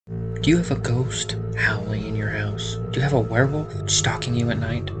Do you have a ghost howling in your house? Do you have a werewolf stalking you at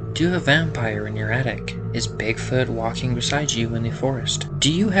night? Do you have a vampire in your attic? Is Bigfoot walking beside you in the forest?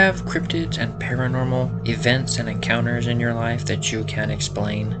 Do you have cryptids and paranormal events and encounters in your life that you can't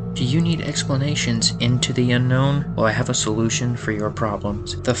explain? Do you need explanations into the unknown? Well, I have a solution for your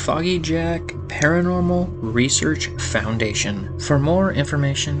problems. The Foggy Jack Paranormal Research Foundation. For more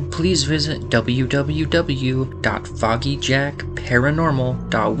information, please visit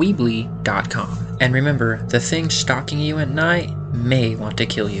www.foggyjackparanormal.weebly.com. And remember, the thing stalking you at night may want to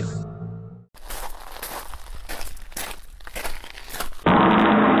kill you.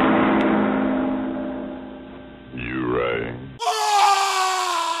 You rang.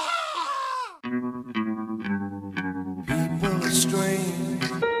 People are strange.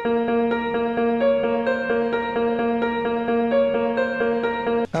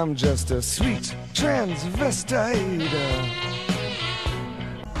 I'm just a sweet transvestite.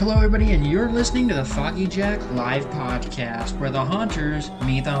 Hello everybody, and you're listening to the Foggy Jack Live Podcast, where the haunters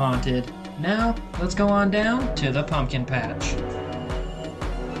meet the haunted. Now, let's go on down to the pumpkin patch.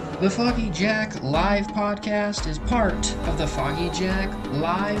 The Foggy Jack Live Podcast is part of the Foggy Jack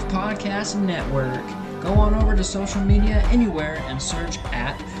Live Podcast Network. Go on over to social media anywhere and search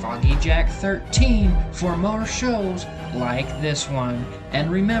at FoggyJack13 for more shows like this one.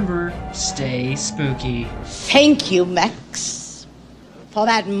 And remember, stay spooky. Thank you, Max, for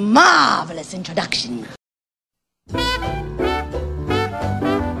that marvelous introduction.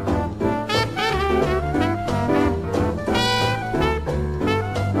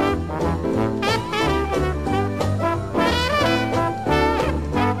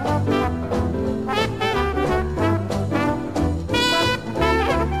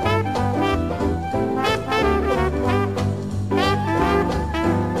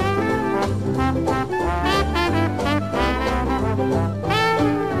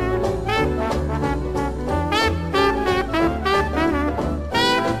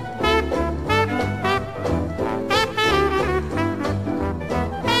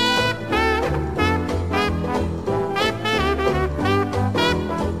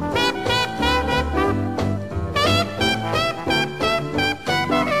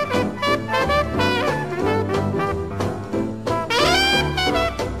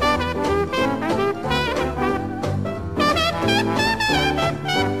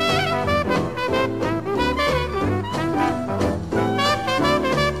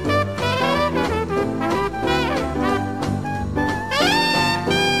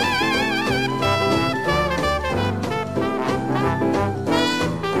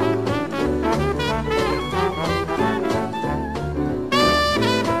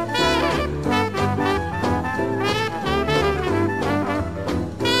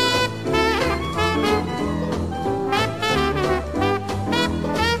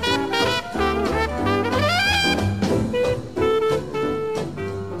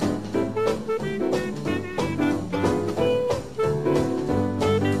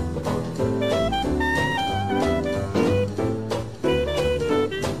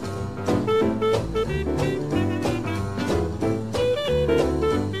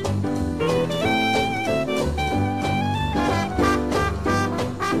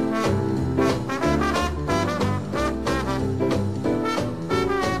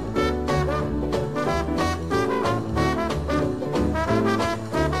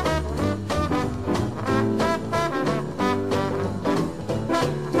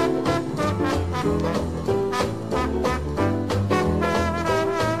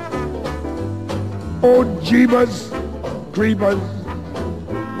 Oh, Jeebus Creepers,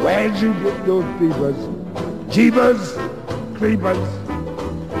 where'd you get those peepers? Jeebus Creepers,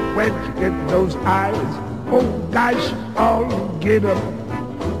 where'd you get those eyes? Oh, gosh, all get up,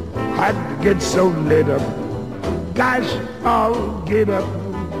 had to get so lit up. Gosh, all get up,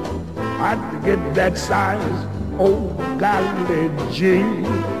 had to get that size. Oh, golly gee,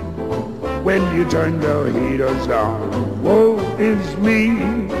 when you turn the heaters on, woe is me.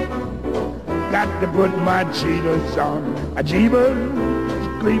 Got to put my cheetahs on. A Jeebus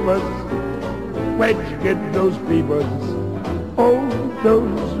Creepers, where'd you get those peepers? Oh,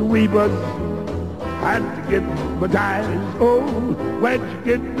 those weepers, had to get my ties. Oh, where'd you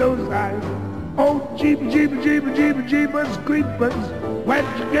get those eyes? Oh, Jeebus Creepers, where'd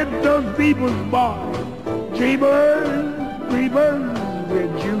you get those peepers, boy? Jeebus Creepers,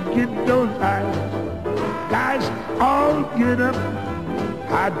 where'd you get those eyes? Guys, all get up.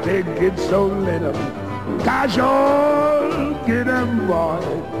 I did get so lit up. Gosh, all get 'em, boy.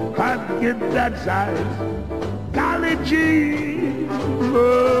 I get that size. Golly gee,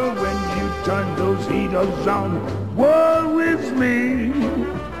 oh, when you turn those heaters on, woe is me.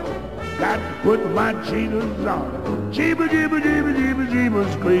 got to put my cheetahs on. Jeebus, jeebus, jeebus, jeebus,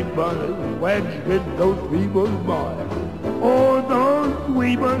 jeebus, creepers. Where'd you get those weavers, boy? Oh, those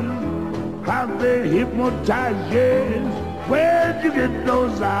weavers, how they hypnotize, yes. Where'd you get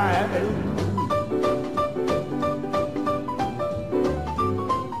those eyes?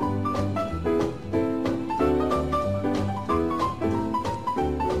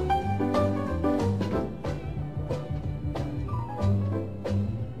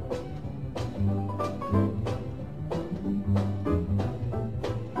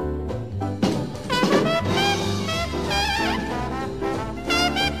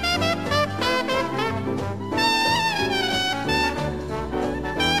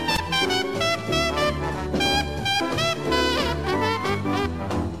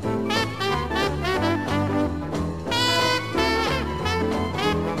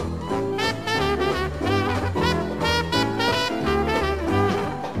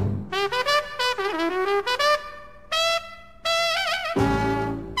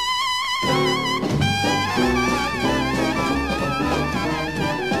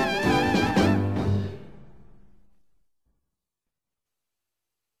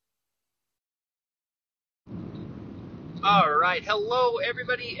 Alright, hello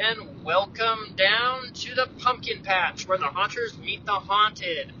everybody and welcome down to the Pumpkin Patch where the haunters meet the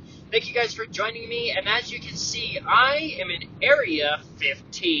haunted. Thank you guys for joining me, and as you can see, I am in Area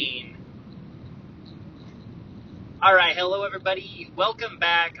 15. Alright, hello everybody, welcome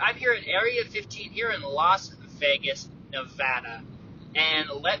back. I'm here at Area 15 here in Las Vegas, Nevada. And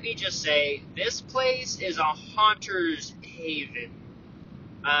let me just say, this place is a haunter's haven.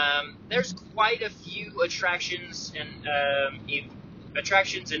 There's quite a few attractions and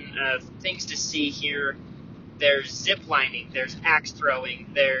things to see here. There's zip lining, there's axe throwing,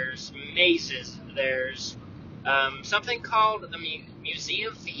 there's mazes, there's something called the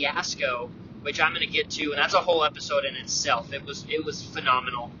Museum Fiasco, which I'm going to get to, and that's a whole episode in itself. It was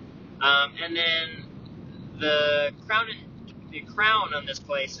phenomenal. And then the crown on this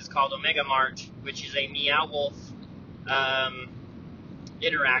place is called Omega Mart, which is a Meow Wolf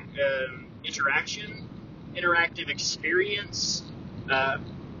interactive experience,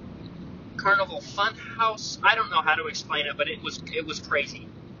 carnival fun house. I don't know how to explain it, but it was crazy.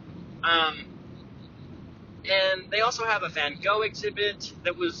 And they also have a Van Gogh exhibit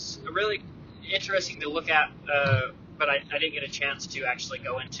that was really interesting to look at, but I didn't get a chance to actually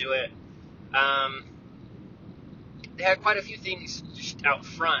go into it. They had quite a few things just out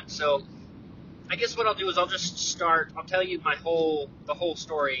front, so I guess what I'll do is I'll tell you the whole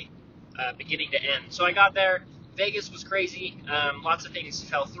story, beginning to end. So I got there, Vegas was crazy, lots of things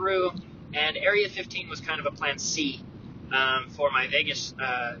fell through, and Area 15 was kind of a plan C, for my Vegas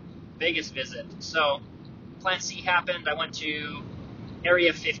visit. So, plan C happened, I went to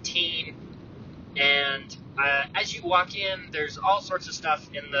Area 15, and, as you walk in, there's all sorts of stuff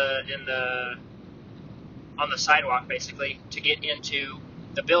on the sidewalk, basically, to get into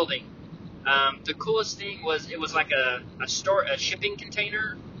the building. The coolest thing was it was like a shipping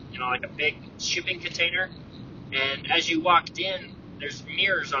container, like a big shipping container. And as you walked in, there's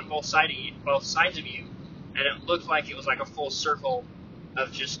mirrors on both sides of you, and it looked like it was like a full circle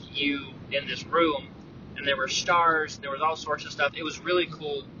of just you in this room. And there were stars, and there was all sorts of stuff. It was really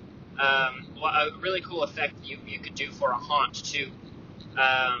cool. A really cool effect you could do for a haunt too.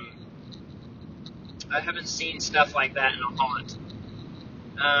 I haven't seen stuff like that in a haunt.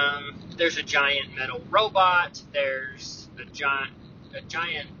 There's a giant metal robot. There's a giant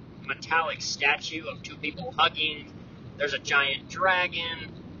metallic statue of two people hugging. There's a giant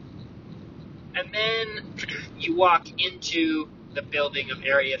dragon. And then you walk into the building of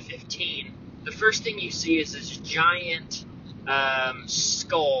Area 15. The first thing you see is this giant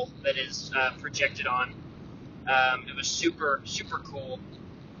skull that is projected on. It was super, super cool.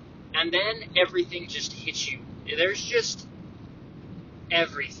 And then everything just hits you. There's just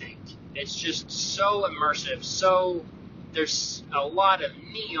everything. It's just so immersive. So there's a lot of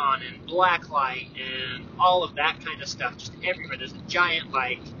neon and black light and all of that kind of stuff just everywhere. There's a giant,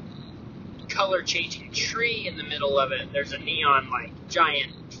 like, color-changing tree in the middle of it. There's a neon, like,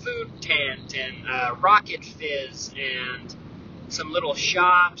 giant food tent and Rocket Fizz and some little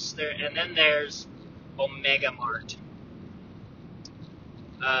shops there. And then there's Omega Mart.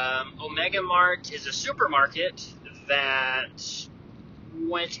 Omega Mart is a supermarket that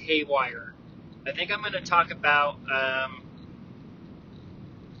went haywire. I think I'm going to talk about,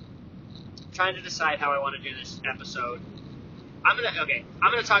 trying to decide how I want to do this episode. I'm going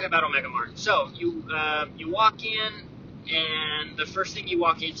to talk about Omega Mart. So, you walk in, and the first thing you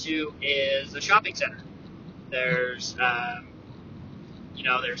walk into is the shopping center. There's,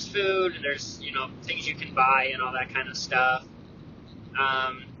 there's food and there's, things you can buy and all that kind of stuff.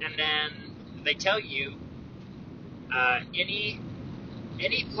 And then they tell you any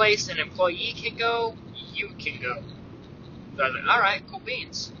place an employee can go, you can go. So I was like, all right, cool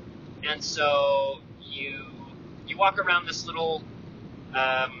beans. And so you walk around this little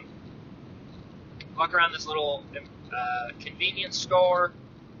convenience store,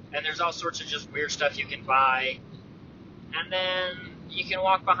 and there's all sorts of just weird stuff you can buy. And then you can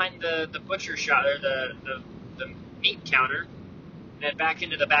walk behind the butcher shop, or the meat counter, and then back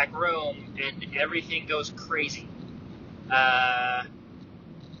into the back room, and everything goes crazy. I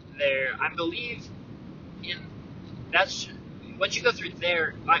believe once you go through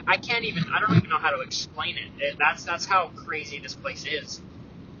there, I don't even know how to explain it. That's how crazy this place is.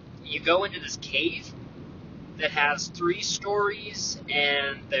 You go into this cave that has 3 stories,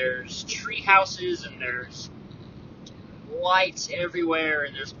 and there's tree houses, and there's lights everywhere,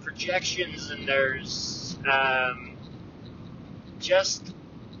 and there's projections, and there's just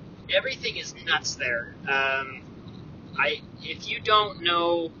everything is nuts there. If you don't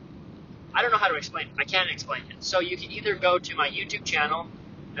know, I don't know how to explain it. I can't explain it. So you can either go to my YouTube channel,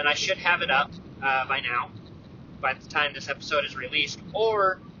 and I should have it up by now, by the time this episode is released,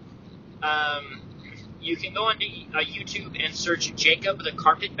 or you can go onto YouTube and search Jacob the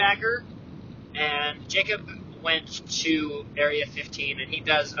Carpetbagger, and Jacob went to Area 15, and he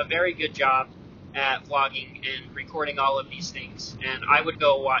does a very good job at vlogging and recording all of these things, and I would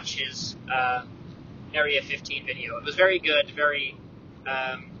go watch his Area 15 video. It was very good,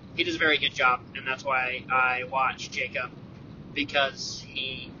 he does a very good job, and that's why I watch Jacob, because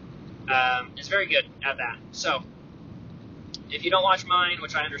he is very good at that. So, if you don't watch mine,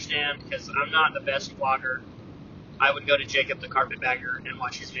 which I understand, because I'm not the best vlogger, I would go to Jacob the Carpetbagger and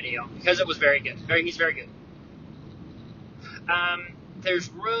watch his video, because it was very good. He's very good. There's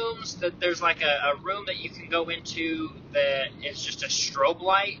rooms there's like a room that you can go into that is just a strobe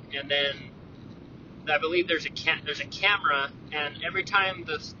light, and then I believe there's a camera, and every time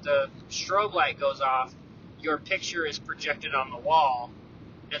the strobe light goes off, your picture is projected on the wall.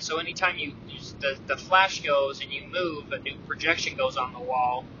 And so anytime the flash goes and you move, a new projection goes on the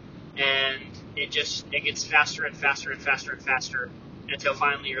wall, and it gets faster and faster and faster and faster until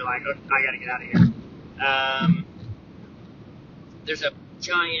finally you're like, oh, I gotta get out of here. There's a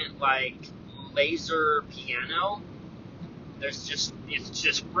giant laser piano. It's just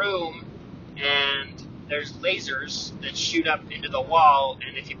room, and there's lasers that shoot up into the wall,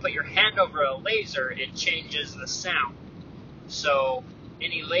 and if you put your hand over a laser, it changes the sound. So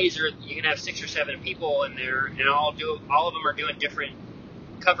any laser, you can have 6 or 7 people in there, and all of them are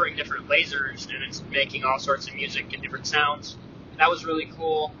covering different lasers, and it's making all sorts of music and different sounds. That was really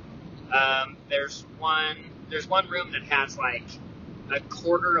cool. There's one room that has a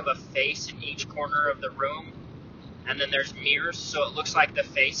quarter of a face in each corner of the room, and then there's mirrors, so it looks like the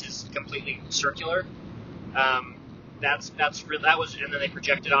face is completely circular. And then they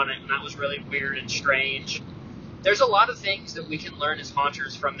projected on it, and that was really weird and strange. There's a lot of things that we can learn as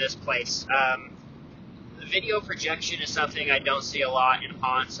haunters from this place. The video projection is something I don't see a lot in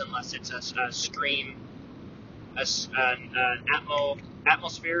haunts unless it's a scream, an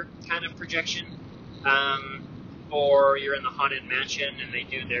atmosphere kind of projection, or you're in the Haunted Mansion and they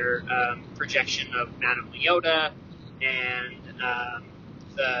do their projection of Madame Leota and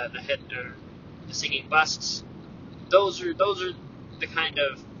the singing busts. Those are the kind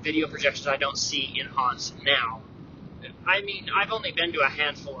of video projections I don't see in haunts now. I mean, I've only been to a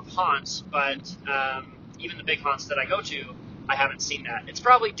handful of haunts, but even the big haunts that I go to, I haven't seen that. It's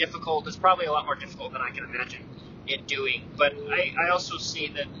probably difficult. It's probably a lot more difficult than I can imagine it doing. But I also see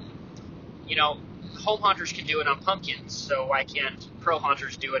that, home haunters can do it on pumpkins, so why can't pro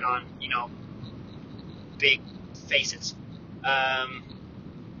haunters do it on, big faces? And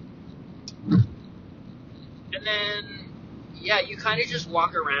then, you kind of just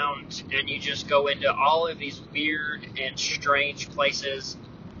walk around and you just go into all of these weird and strange places.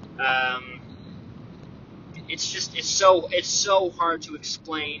 It's so hard to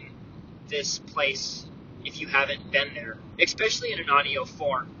explain this place if you haven't been there, especially in an audio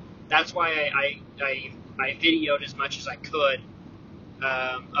form. That's why I videoed as much as I could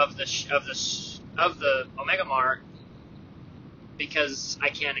of the Omega Mart, because I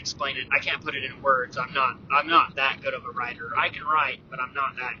can't explain it. I can't put it in words. I'm not that good of a writer. I can write, but I'm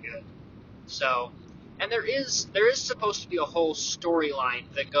not that good. So, and there is supposed to be a whole storyline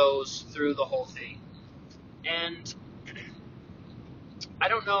that goes through the whole thing. And I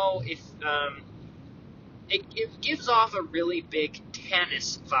don't know if it gives off a really big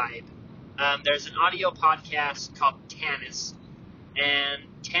Tanis vibe. There's an audio podcast called Tanis, And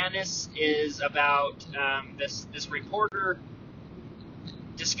Tanis is about this reporter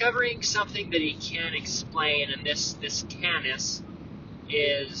discovering something that he can't explain, and this Tanis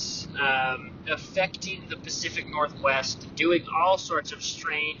is affecting the Pacific Northwest, doing all sorts of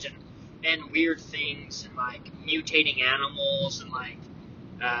strange and weird things, and like mutating animals, and like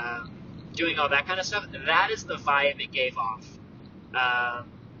doing all that kind of stuff. That is the vibe it gave off.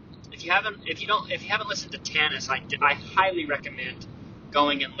 If you haven't listened to Tanis, I highly recommend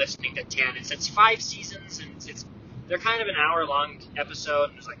going and listening to Tanis. It's 5 seasons, and they're kind of an hour-long episode,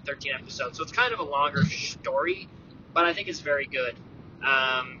 and there's like 13 episodes, so it's kind of a longer story, but I think it's very good.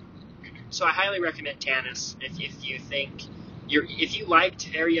 So I highly recommend Tanis. If you think if you liked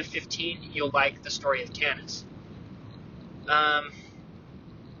Area 15, you'll like the story of Tanis.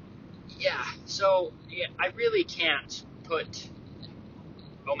 So I really can't put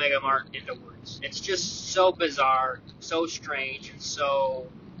Omega Mart into words. It's just so bizarre, so strange, and so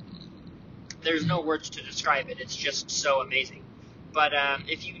there's no words to describe it. It's just so amazing. But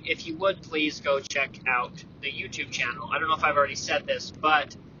if you would please go check out the YouTube channel. I don't know if I've already said this,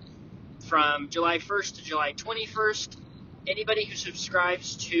 but from July 1st to July 21st, anybody who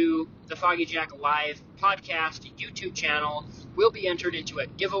subscribes to the Foggy Jack Live podcast YouTube channel will be entered into a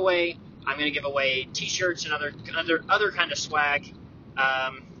giveaway. I'm going to give away T-shirts and other kind of swag.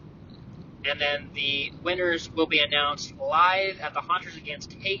 And then the winners will be announced live at the Haunters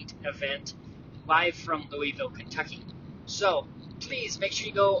Against Hate event, live from Louisville, Kentucky. So please make sure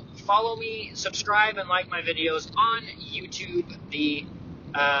you go follow me, subscribe, and like my videos on YouTube. The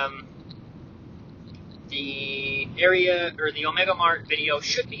area or the Omega Mart video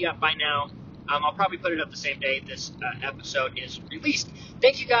should be up by now. I'll probably put it up the same day this episode is released.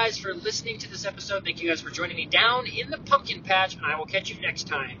 Thank you guys for listening to this episode. Thank you guys for joining me down in the pumpkin patch, and I will catch you next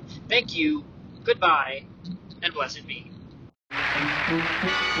time. Thank you, goodbye, and blessed be.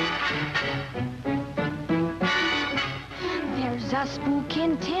 There's a spook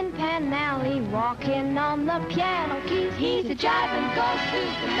in Tin Pan Alley walking on the piano keys. He's a jiving ghost who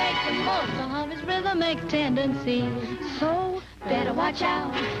can make the most of his rhythmic tendencies. So better watch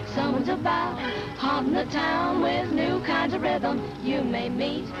out, someone's about haunting the town with new kinds of rhythm. You may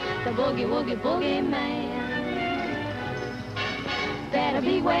meet the boogie woogie boogie man. Better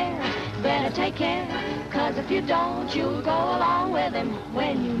beware, better take care, 'cause if you don't, you'll go along with him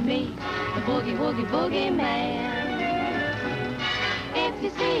when you meet the boogie woogie boogie man. If you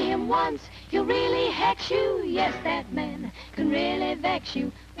see him once, he'll really hex you. Yes, that man can really vex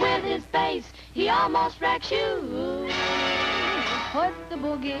you. With his bass, he almost wrecks you. Put the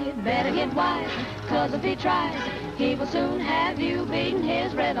boogie, better get wise, 'cause if he tries, he will soon have you beating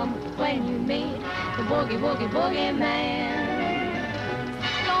his rhythm when you meet the boogie woogie boogie man.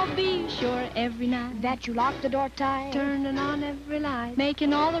 So be sure every night that you lock the door tight, turning on every light,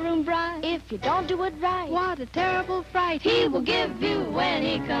 making all the room bright. If you don't do it right, what a terrible fright he will give you when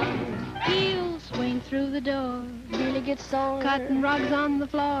he comes. He'll swing through the door, really get sore, cutting rugs on the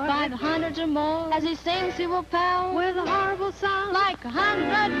floor by the hundreds or more. As he sings, he will pound with a horrible sound like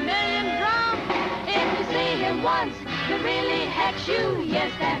 100 million drums. If you see him once, he'll really hex you.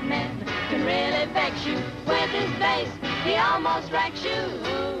 Yes, that man can really vex you. With his bass, he almost wrecks you.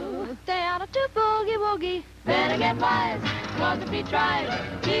 Stay out of the boogie woogie, better get wise, 'cause if he tries,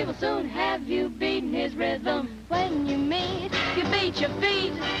 he will soon have you beating his rhythm. When you meet, you beat your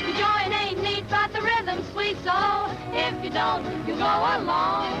feet. Your joint ain't neat, but the rhythm's sweet. So if you don't, you go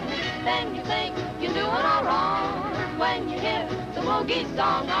along. Then you think you're doing all wrong when you hear the woogie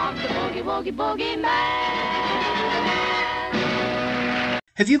song of the boogie woogie boogie man.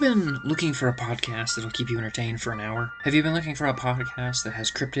 Have you been looking for a podcast that'll keep you entertained for an hour? Have you been looking for a podcast that has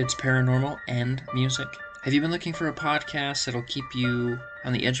cryptids, paranormal, and music? Have you been looking for a podcast that'll keep you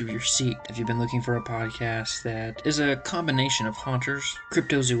on the edge of your seat? Have you been looking for a podcast that is a combination of haunters,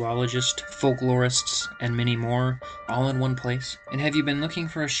 cryptozoologists, folklorists, and many more, all in one place? And have you been looking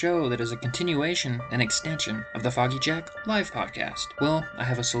for a show that is a continuation and extension of the Foggy Jack Live podcast? Well, I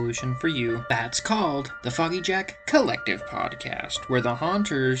have a solution for you. That's called the Foggy Jack Collective Podcast, where the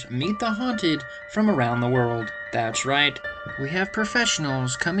haunters meet the haunted from around the world. That's right. We have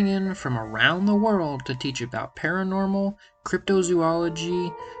professionals coming in from around the world to teach about paranormal,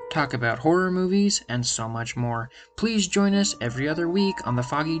 cryptozoology, talk about horror movies, and so much more. Please join us every other week on the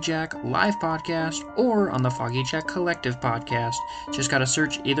Foggy Jack Live podcast or on the Foggy Jack Collective podcast. Just gotta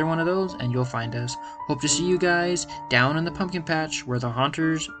search either one of those and you'll find us. Hope to see you guys down in the pumpkin patch where the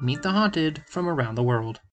haunters meet the haunted from around the world.